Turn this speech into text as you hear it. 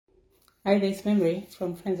Hi, this is Memory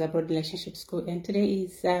from Friends Abroad Relationship School, and today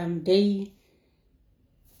is day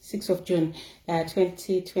 6th of June,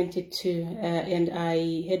 2022, and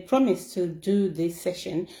I had promised to do this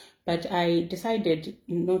session, but I decided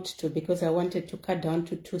not to because I wanted to cut down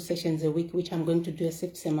to 2 sessions a week, which I'm going to do a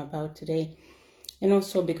SIP-SEM about today, and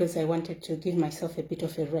also because I wanted to give myself a bit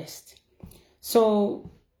of a rest.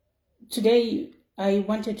 So today I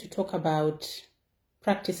wanted to talk about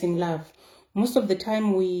practicing love. Most of the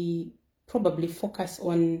time we probably focus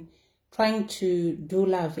on trying to do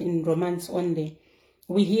love in romance only.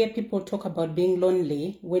 We hear people talk about being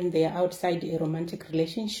lonely when they are outside a romantic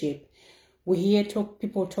relationship. We hear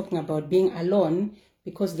people talking about being alone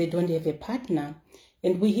because they don't have a partner.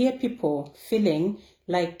 And we hear people feeling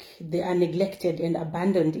like they are neglected and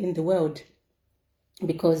abandoned in the world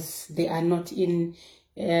because they are not in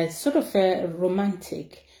sort of a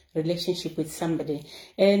romantic relationship with somebody.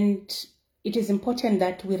 And it is important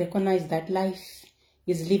that we recognize that life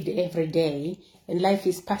is lived every day and life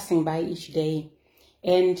is passing by each day.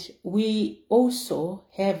 And we also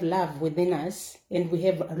have love within us and we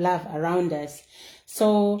have love around us.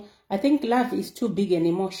 So I think love is too big an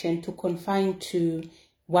emotion to confine to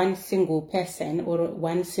one single person or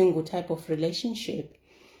one single type of relationship.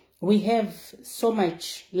 We have so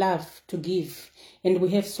much love to give and we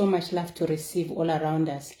have so much love to receive all around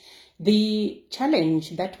us. The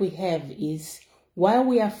challenge that we have is while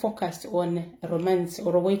we are focused on romance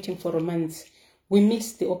or waiting for romance, we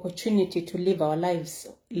miss the opportunity to live our lives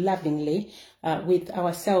lovingly with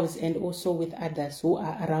ourselves and also with others who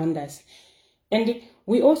are around us. And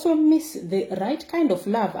we also miss the right kind of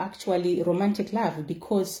love, actually romantic love,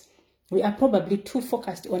 because we are probably too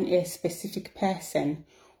focused on a specific person,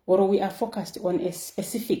 or we are focused on a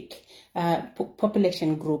specific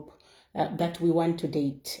population group that we want to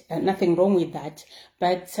date. Nothing wrong with that,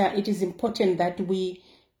 but it is important that we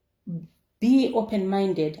be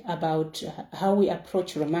open-minded about how we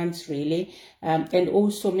approach romance, really, and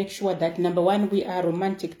also make sure that, number one, we are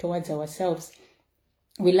romantic towards ourselves.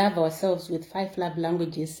 We love ourselves with 5 love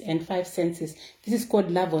languages and 5 senses. This is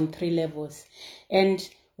called love on 3 levels. And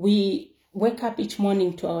we wake up each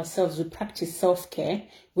morning to ourselves. We practice self-care.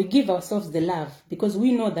 We give ourselves the love because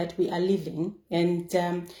we know that we are living.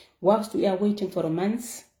 And whilst we are waiting for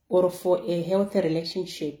romance or for a healthy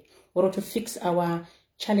relationship or to fix our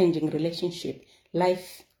challenging relationship,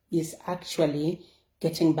 life is actually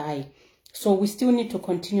getting by. So we still need to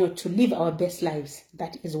continue to live our best lives.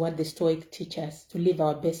 That is what the Stoic teach us, to live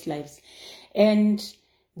our best lives. And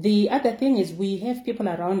the other thing is we have people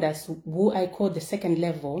around us who I call the second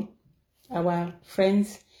level, our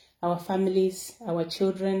friends, our families, our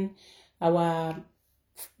children, our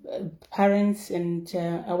parents and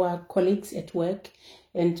our colleagues at work,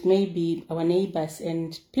 and maybe our neighbors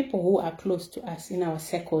and people who are close to us in our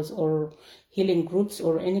circles or healing groups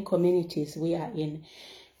or any communities we are in.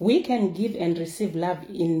 We can give and receive love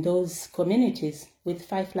in those communities with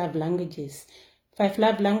 5 love languages. 5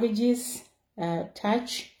 love languages: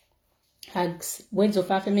 touch, hugs, words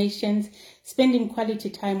of affirmations, spending quality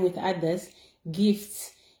time with others,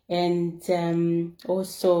 gifts, and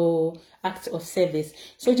also acts of service.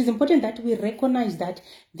 So it is important that we recognize that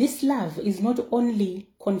this love is not only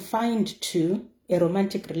confined to a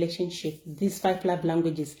romantic relationship. These 5 love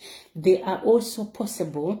languages, they are also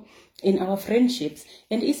possible in our friendships,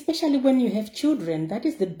 and especially when you have children. That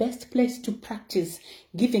is the best place to practice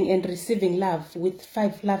giving and receiving love with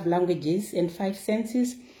 5 love languages and 5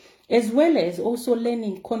 senses, as well as also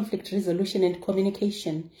learning conflict resolution and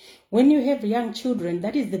communication. When you have young children,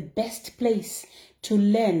 that is the best place to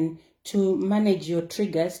learn to manage your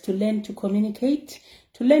triggers, to learn to communicate,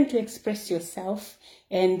 to learn to express yourself,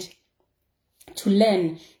 and to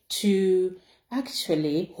learn to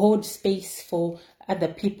actually hold space for other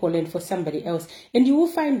people and for somebody else. And you will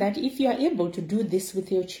find that if you are able to do this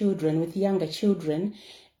with your children, with younger children,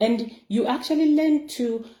 and you actually learn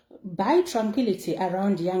to buy tranquility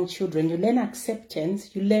around young children, you learn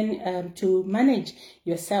acceptance, you learn to manage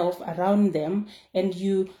yourself around them, and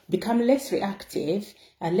you become less reactive,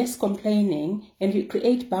 less complaining, and you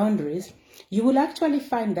create boundaries, you will actually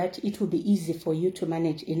find that it will be easy for you to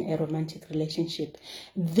manage in a romantic relationship.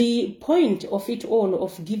 The point of it all,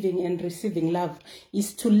 of giving and receiving love,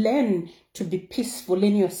 is to learn to be peaceful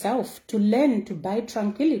in yourself, to learn to buy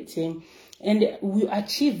tranquility. And we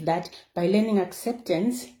achieve that by learning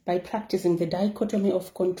acceptance, by practicing the dichotomy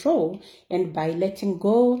of control, and by letting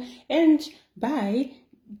go, and by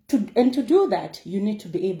to do that, you need to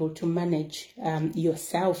be able to manage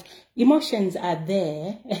yourself. Emotions are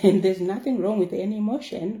there, and there's nothing wrong with any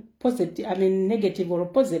emotion, negative or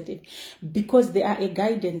positive, because they are a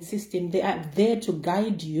guidance system. They are there to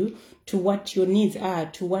guide you to what your needs are,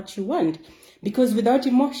 to what you want. Because without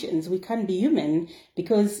emotions, we can't be human.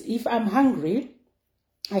 Because if I'm hungry,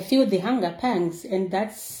 I feel the hunger pangs, and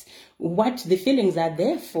that's what the feelings are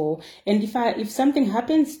there for. And if something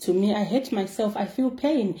happens to me, I hate myself, I feel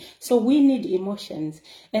pain. So we need emotions,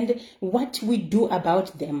 and what we do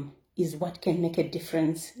about them is what can make a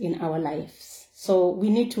difference in our lives. So we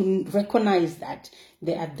need to recognize that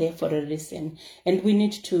they are there for a reason, and we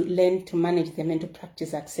need to learn to manage them and to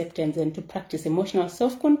practice acceptance and to practice emotional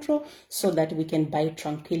self-control so that we can buy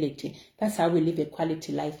tranquility. That's how we live a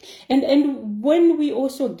quality life. And when we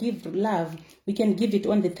also give love, we can give it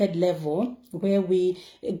on the third level, where we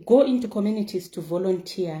go into communities to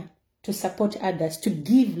volunteer, to support others, to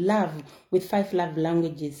give love with 5 love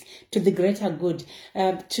languages to the greater good,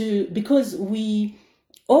 because we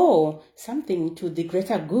owe something to the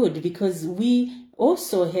greater good, because we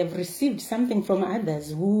also have received something from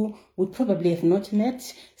others who would probably have not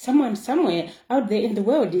met. Someone somewhere out there in the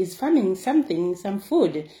world is farming something, some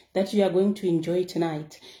food that you are going to enjoy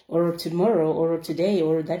tonight or tomorrow or today,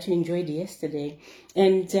 or that you enjoyed yesterday.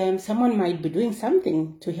 And someone might be doing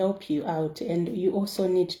something to help you out, and you also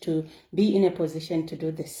need to be in a position to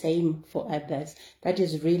do the same for others. That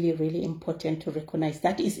is really, really important to recognize.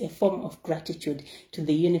 That is a form of gratitude to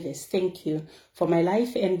the universe. Thank you for my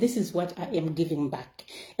life, and this is what I am giving back.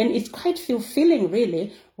 And it's quite fulfilling,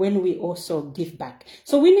 really, when we also give back.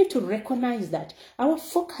 So we need to recognize that our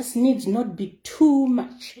focus needs not be too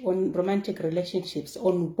much on romantic relationships,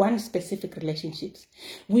 on one specific relationships.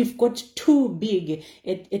 We've got too big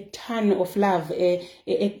a ton of love, a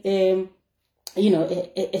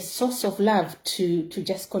source of love to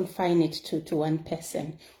just confine it to one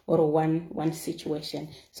person or one situation.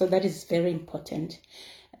 So that is very important.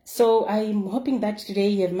 So I'm hoping that today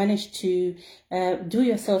you have managed to do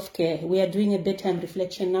your self-care. We are doing a bedtime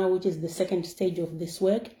reflection now, which is the second stage of this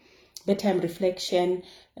work. Bedtime reflection.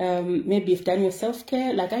 Maybe you've done your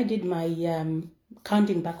self-care, like I did my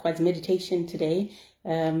counting backwards meditation today,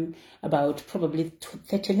 about probably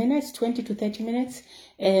 30 minutes, 20 to 30 minutes.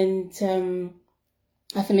 And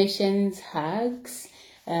affirmations, hugs,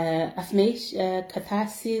 catharsis,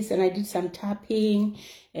 and I did some tapping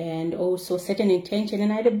and also set an intention, and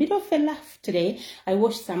I had a bit of a laugh today. I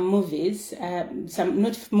watched some movies, some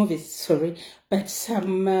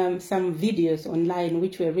videos online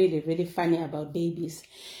which were really, really funny about babies.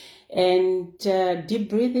 And deep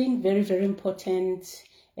breathing, very, very important.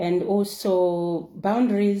 And also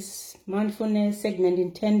boundaries, mindfulness, segment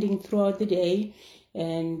intending throughout the day,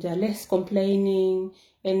 and less complaining,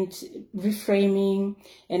 and reframing,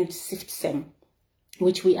 and SIFT-SEM,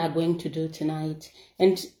 which we are going to do tonight.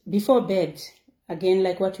 And before bed, again,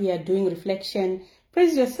 like what we are doing, reflection,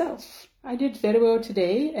 praise yourself. I did very well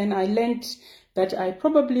today, and I learned that I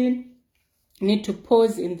probably need to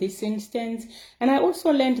pause in this instance. And I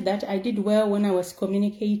also learned that I did well when I was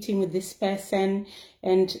communicating with this person,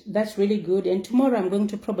 and that's really good. And tomorrow I'm going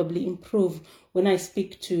to probably improve when I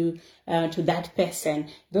speak to that person.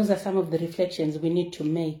 Those are some of the reflections we need to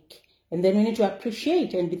make. And then we need to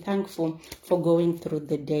appreciate and be thankful for going through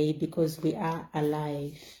the day, because we are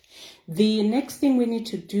alive. The next thing we need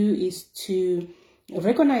to do is to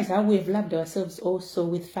recognize how we've loved ourselves also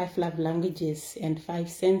with 5 love languages and 5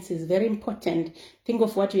 senses. Very important. Think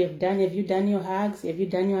of what you have done. Have you done your hugs? Have you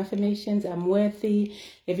done your affirmations? I'm worthy.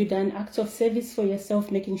 Have you done acts of service for yourself,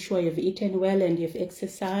 making sure you've eaten well and you've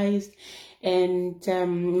exercised, and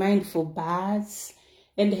mindful baths?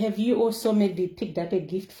 And have you also maybe picked up a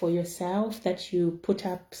gift for yourself that you put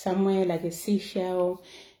up somewhere, like a seashell,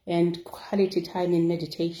 and quality time in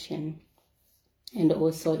meditation and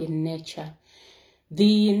also in nature?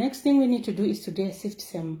 The next thing we need to do is to do a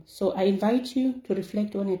SIFT-SEM. So I invite you to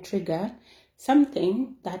reflect on a trigger,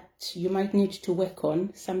 something that you might need to work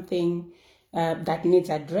on, something that needs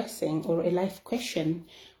addressing, or a life question,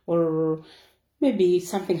 or maybe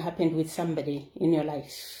something happened with somebody in your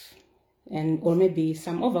life, or maybe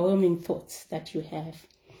some overwhelming thoughts that you have.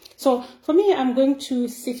 So for me, I'm going to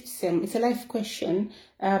SIFT-SEM. It's a life question.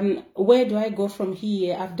 Where do I go from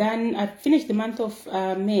here? I've finished the month of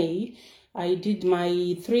May. I did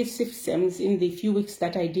my 3 SIFT-SEMs in the few weeks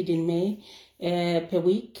that I did in May per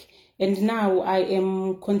week. And now I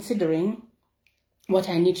am considering what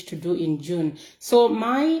I need to do in June. So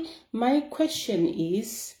my question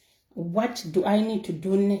is, what do I need to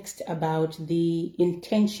do next about the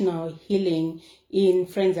intentional healing in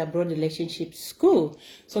Friends Abroad Relationship School?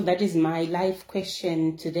 So that is my life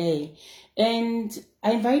question today. And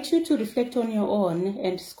I invite you to reflect on your own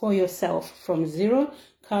and score yourself from 0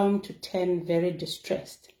 calm to 10 very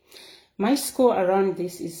distressed. My score around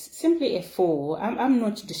this is simply a 4. I'm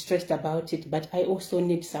not distressed about it, but I also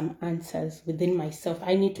need some answers within myself.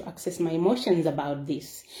 I need to access my emotions about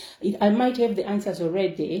this. I might have the answers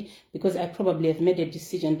already because I probably have made a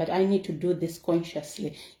decision, but I need to do this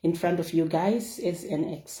consciously in front of you guys as an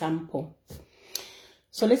example.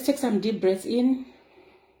 So let's take some deep breaths in,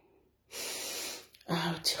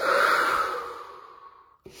 out.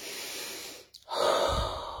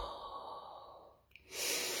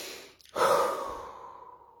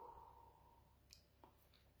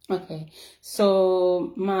 Okay,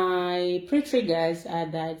 so my pre-triggers are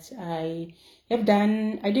that I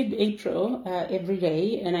did April every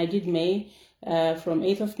day, and I did May from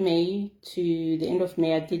 8th of May to the end of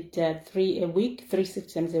May. I did 3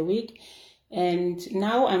 systems a week, and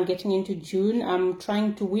now I'm getting into June. I'm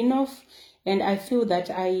trying to wean off, and I feel that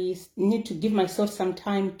I need to give myself some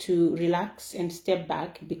time to relax and step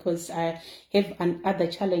back because I have other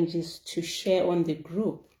challenges to share on the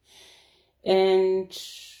group. And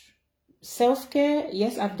self-care,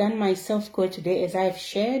 yes, I've done my self-care today as I've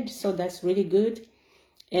shared, so that's really good.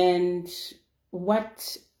 And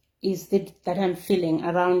what is it that I'm feeling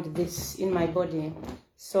around this in my body?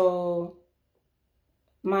 So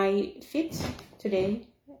my feet today,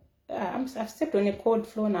 I've stepped on a cold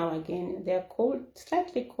floor now again. They're cold,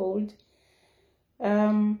 slightly cold.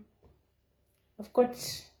 I've got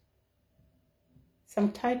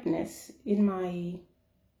some tightness in my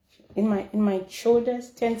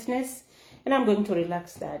shoulders, tenseness, and I'm going to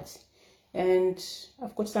relax that. And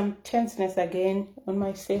I've got some tenseness again on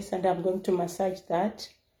my face, and I'm going to massage that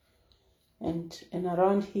and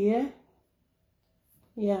around here.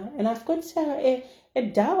 Yeah, and I've got a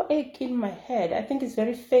dull ache in my head. I think it's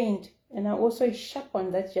very faint, and also a sharp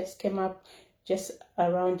one that just came up just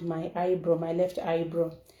around my eyebrow, my left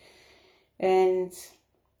eyebrow. And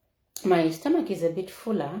my stomach is a bit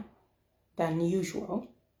fuller than usual,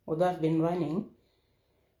 although I've been running.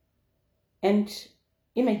 And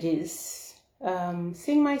images,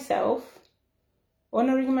 seeing myself,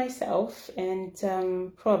 honoring myself, and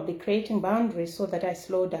probably creating boundaries so that I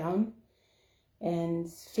slow down,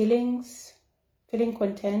 and feeling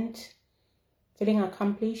content, feeling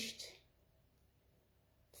accomplished,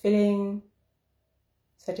 feeling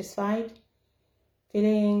satisfied,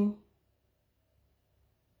 feeling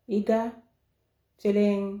eager,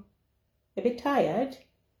 feeling a bit tired.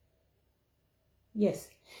 Yes.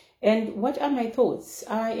 And what are my thoughts?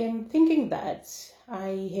 I am thinking that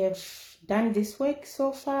I have done this work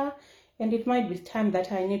so far, and it might be time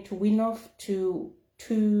that I need to wean off to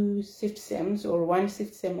 2 systems or 1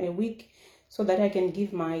 system a week so that I can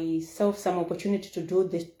give myself some opportunity to do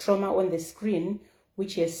the trauma on the screen,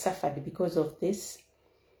 which has suffered because of this.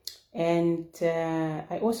 And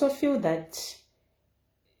I also feel that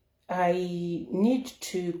I need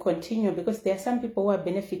to continue because there are some people who are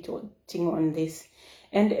benefiting on this.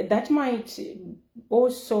 And that might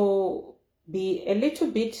also be a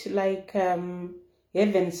little bit like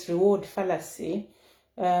heaven's reward fallacy,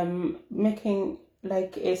 making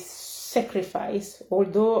like a sacrifice,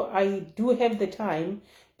 although I do have the time,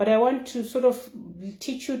 but I want to sort of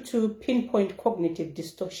teach you to pinpoint cognitive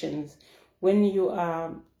distortions when you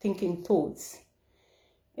are thinking thoughts.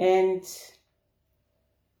 And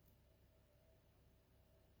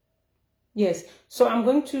yes, so I'm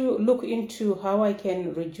going to look into how I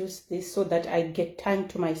can reduce this so that I get time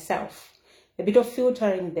to myself. A bit of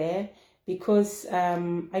filtering there because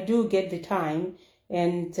I do get the time,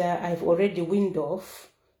 and I've already weaned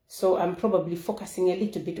off. So I'm probably focusing a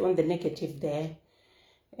little bit on the negative there.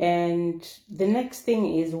 And the next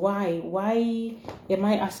thing is why am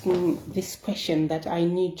I asking this question that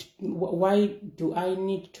why do I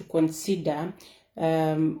need to consider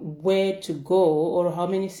where to go or how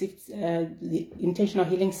many the intentional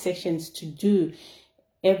healing sessions to do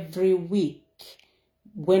every week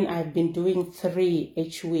when I've been doing 3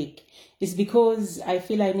 each week? Is because I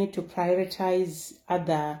feel I need to prioritize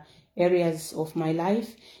other areas of my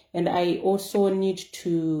life, and I also need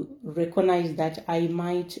to recognize that I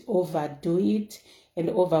might overdo it and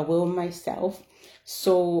overwhelm myself.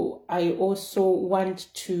 So I also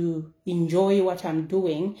want to enjoy what I'm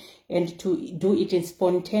doing and to do it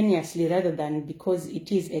spontaneously rather than because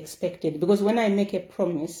it is expected. Because when I make a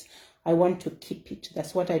promise, I want to keep it.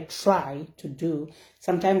 That's what I try to do.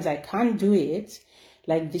 Sometimes I can't do it,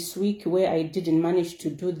 like this week where I didn't manage to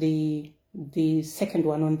do the the second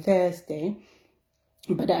one on Thursday.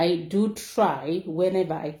 But I do try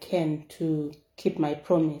whenever I can to keep my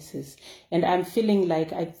promises. And I'm feeling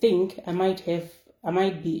like I think I might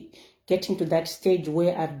be getting to that stage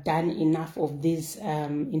where I've done enough of these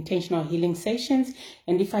intentional healing sessions.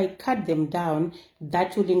 And if I cut them down,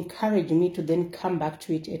 that will encourage me to then come back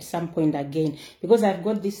to it at some point again. Because I've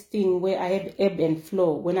got this thing where I have ebb and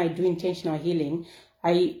flow. When I do intentional healing,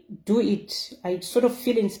 I do it, I sort of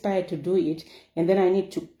feel inspired to do it, and then I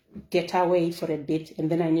need to get away for a bit, and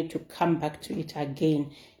then I need to come back to it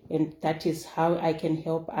again. And that is how I can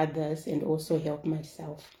help others and also help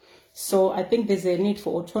myself. So I think there's a need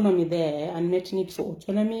for autonomy there, unmet need for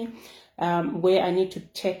autonomy, where I need to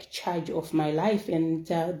take charge of my life. And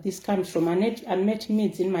this comes from unmet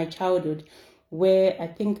needs in my childhood, where I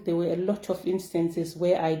think there were a lot of instances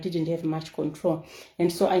where I didn't have much control.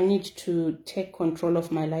 And so I need to take control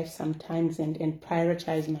of my life sometimes and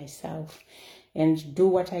prioritize myself and do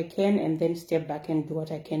what I can, and then step back and do what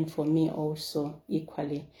I can for me also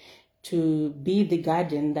equally, to be the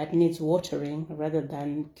garden that needs watering rather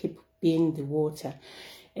than keep being the water.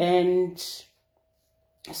 And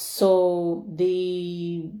so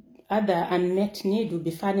the other unmet need would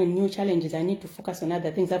be finding new challenges. I need to focus on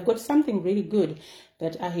other things. I've got something really good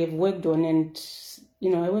that I have worked on, and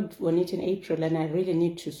I worked on it in April, and I really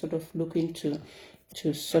need to sort of look into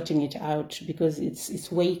sorting it out, because it's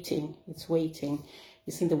waiting.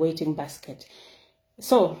 It's in the waiting basket.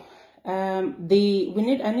 So I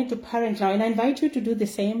need to parent now, and I invite you to do the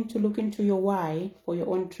same, to look into your why for your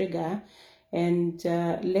own trigger, and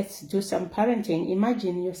let's do some parenting.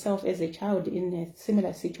 Imagine yourself as a child in a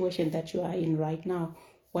similar situation that you are in right now.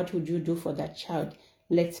 What would you do for that child?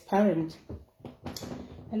 Let's parent.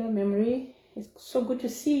 Hello, Memory. It's so good to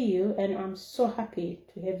see you, and I'm so happy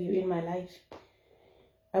to have you in my life.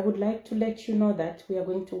 I would like to let you know that we are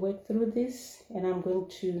going to work through this, and I'm going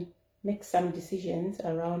to make some decisions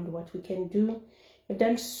around what we can do. We've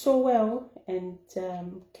done so well and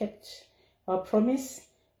kept our promise,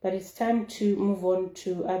 but it's time to move on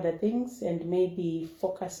to other things and maybe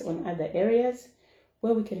focus on other areas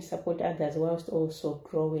where we can support others whilst also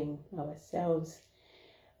growing ourselves.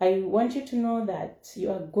 I want you to know that you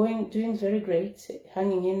are doing very great,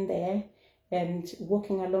 hanging in there and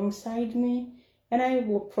walking alongside me. And I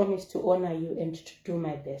will promise to honor you and to do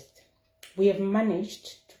my best. We have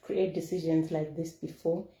managed to create decisions like this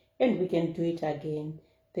before, and we can do it again.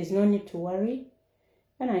 There's no need to worry.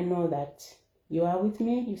 And I know that you are with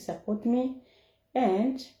me, you support me,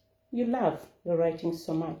 and you love your writing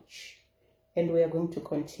so much. And we are going to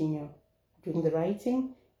continue doing the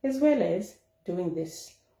writing as well as doing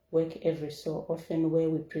this work every so often where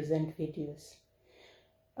we present videos.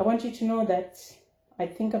 I want you to know that I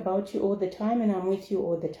think about you all the time, and I'm with you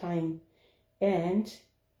all the time. And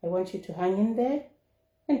I want you to hang in there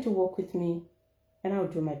and to walk with me, and I'll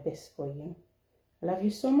do my best for you. I love you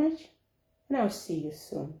so much, and I'll see you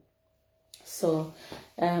soon. So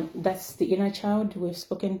that's the inner child we've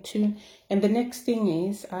spoken to. And the next thing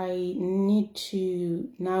is I need to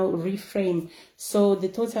now reframe. So the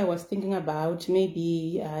thoughts I was thinking about,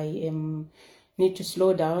 maybe I need to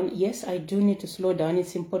slow down. Yes, I do need to slow down.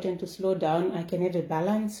 It's important to slow down. I can have a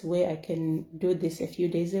balance where I can do this a few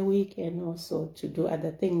days a week and also to do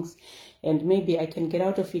other things. And maybe I can get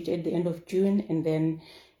out of it at the end of June and then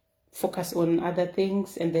focus on other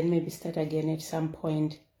things and then maybe start again at some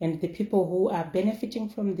point. And the people who are benefiting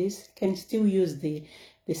from this can still use the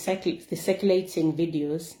circulating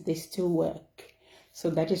videos. They still work. So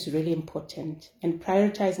that is really important. And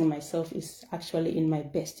prioritizing myself is actually in my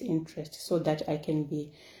best interest so that I can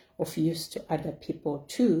be of use to other people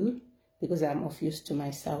too, because I'm of use to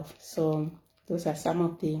myself. So those are some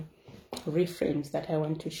of the reframes that I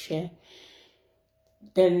want to share.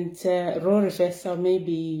 And role reversal,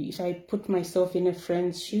 maybe if I put myself in a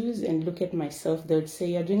friend's shoes and look at myself, they would say,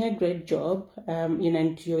 you're doing a great job,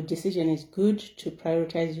 and your decision is good to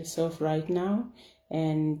prioritize yourself right now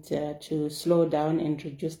and to slow down and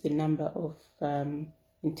reduce the number of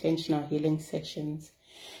intentional healing sessions.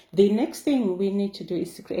 The next thing we need to do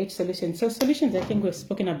is to create solutions. So solutions, I think we've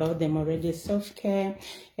spoken about them already, self-care,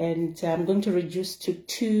 and I'm going to reduce to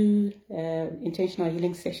 2 intentional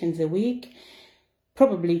healing sessions a week.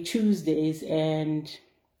 Probably Tuesdays and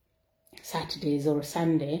Saturdays or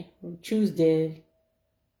Sunday. Tuesday,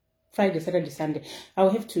 Friday, Saturday, Sunday. I'll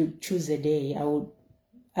have to choose a day. I will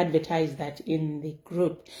advertise that in the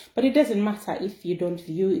group. But it doesn't matter if you don't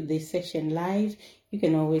view the session live. You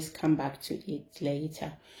can always come back to it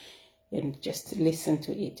later and just listen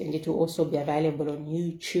to it. And it will also be available on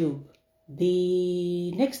YouTube.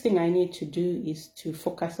 The next thing I need to do is to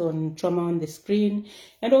focus on Trauma on the Screen,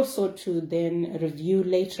 and also to then review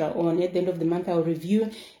later on. At the end of the month, I'll review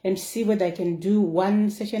and see whether I can do one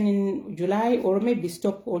session in July, or maybe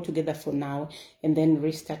stop altogether for now and then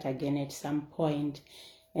restart again at some point.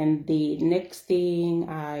 And the next thing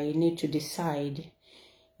I need to decide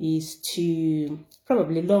is to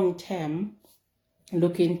probably long term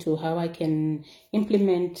look into how I can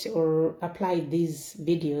implement or apply these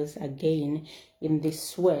videos again in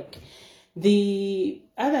this work. The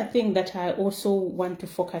other thing that I also want to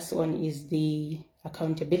focus on is the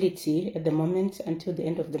accountability at the moment until the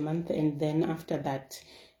end of the month, and then after that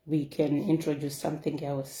we can introduce something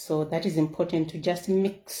else. So that is important, to just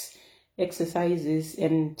mix exercises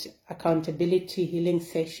and accountability healing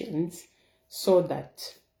sessions so that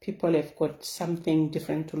people have got something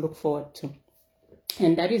different to look forward to.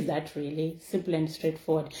 And that is that, really simple and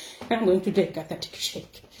straightforward. I'm going to take a 30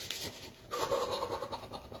 shake.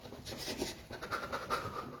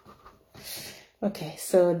 Okay,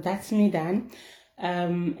 so that's me done.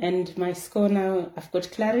 And my score now, I've got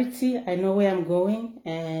clarity, I know where I'm going,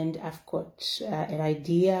 and I've got an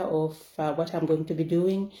idea of what I'm going to be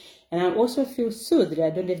doing. And I also feel soothed.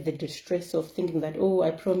 I don't have the distress of thinking that, oh,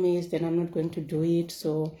 I promised and I'm not going to do it,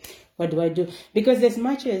 so what do I do? Because as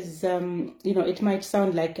much as, it might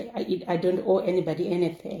sound like I don't owe anybody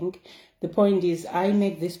anything, the point is I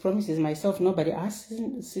make these promises myself. Nobody asks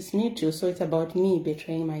me to, so it's about me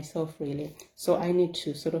betraying myself, really. So I need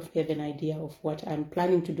to sort of have an idea of what I'm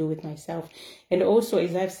planning to do with myself. And also,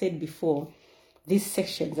 as I've said before, these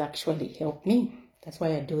sessions actually help me. That's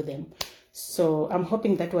why I do them. So I'm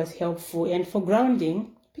hoping that was helpful. And for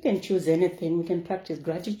grounding, we can choose anything. We can practice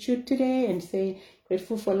gratitude today and say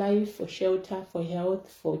grateful for life, for shelter, for health,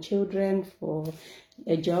 for children, for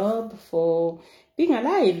a job, for being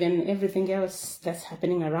alive and everything else that's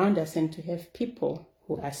happening around us, and to have people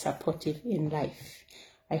who are supportive in life.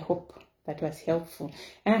 I hope that was helpful.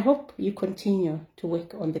 And I hope you continue to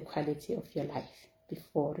work on the quality of your life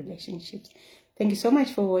before relationships. Thank you so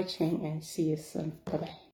much for watching, and see you soon. Bye-bye.